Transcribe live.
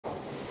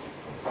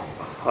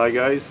Hi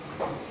guys,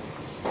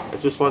 I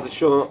just wanted to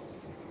show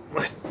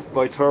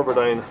my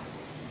Thermodyne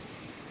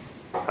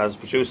has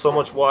produced so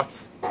much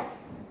watts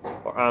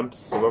or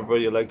amps, whatever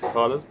you like to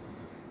call it.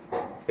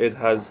 It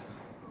has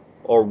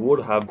or would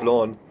have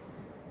blown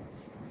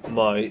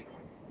my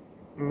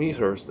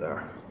meters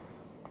there.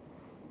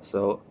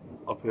 So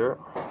up here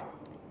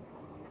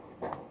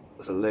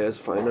there's a laser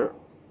finder.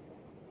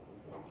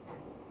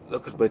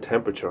 Look at my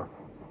temperature,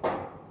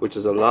 which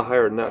is a lot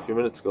higher than that a few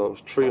minutes ago. It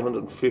was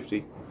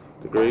 350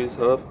 degrees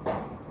of.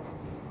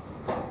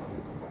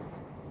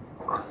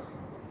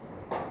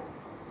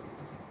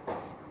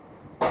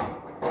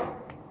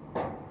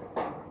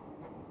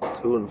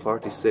 And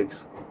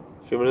 46.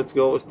 A few minutes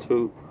ago it was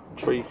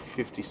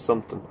 350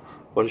 something.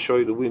 I'll show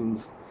you the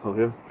winds out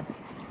here.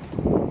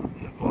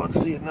 You won't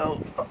see it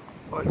now.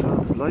 I turn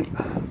this light.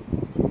 I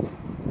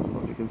don't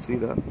know if you can see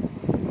that.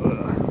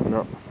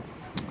 No.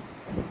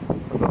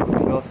 I'm not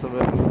close of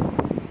it.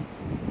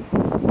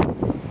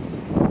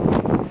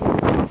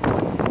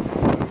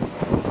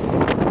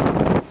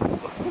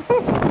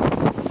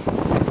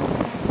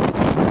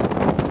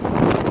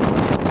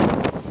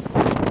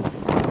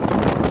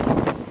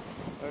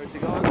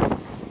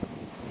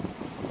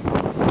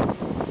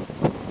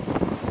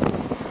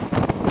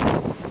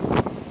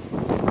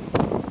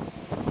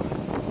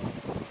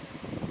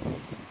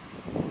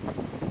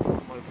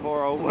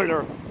 Poor old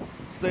weather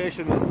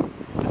station is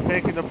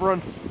taking the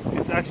brunt.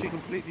 It's actually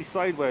completely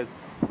sideways.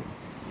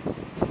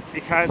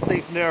 You can't see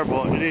from there,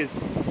 but it is.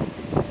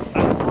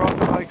 And it's broken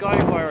by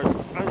guide wires,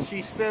 and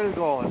she's still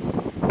going.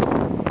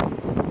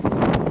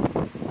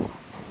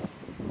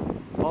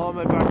 All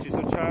my batteries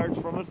are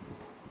charged from it.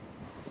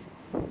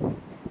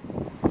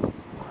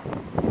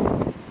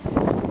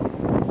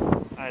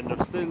 And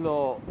there's still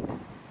no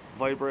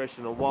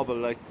vibration or wobble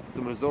like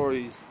the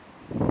Missouri's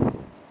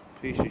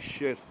piece of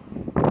shit.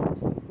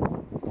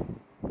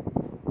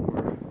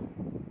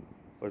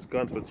 It's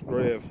gone to its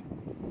grave.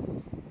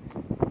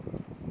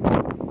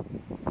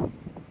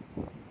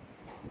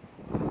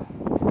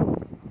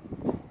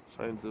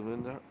 Try and zoom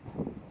in there.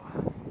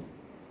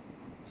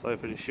 Sorry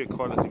for the shit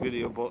quality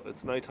video, but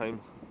it's night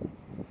time.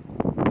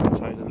 I'm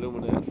trying to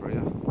illuminate it for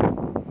you.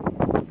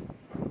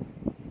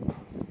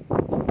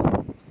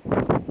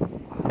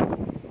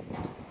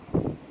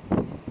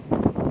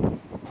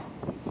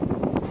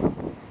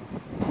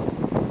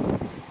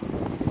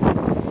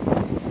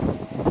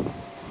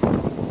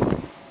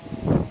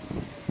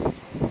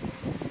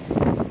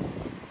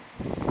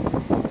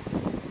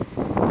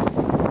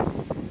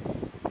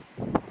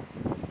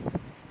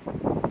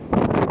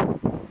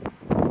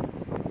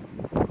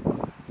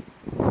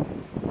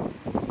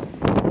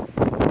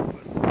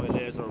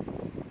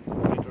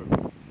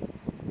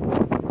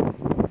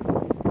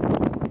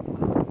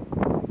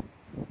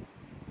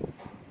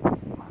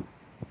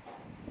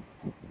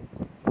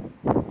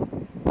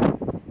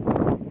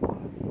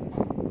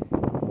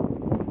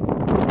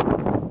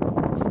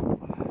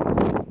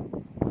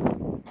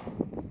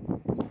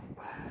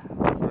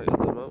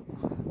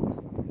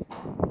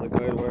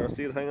 Where I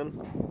see it hanging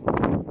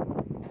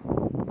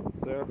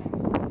there,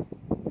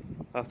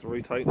 I have to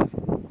retighten it.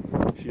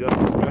 She has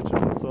to stretch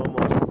it so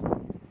much.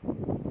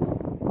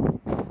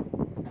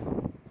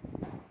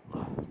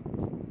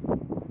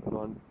 Go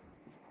on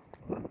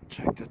and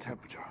check the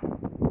temperature.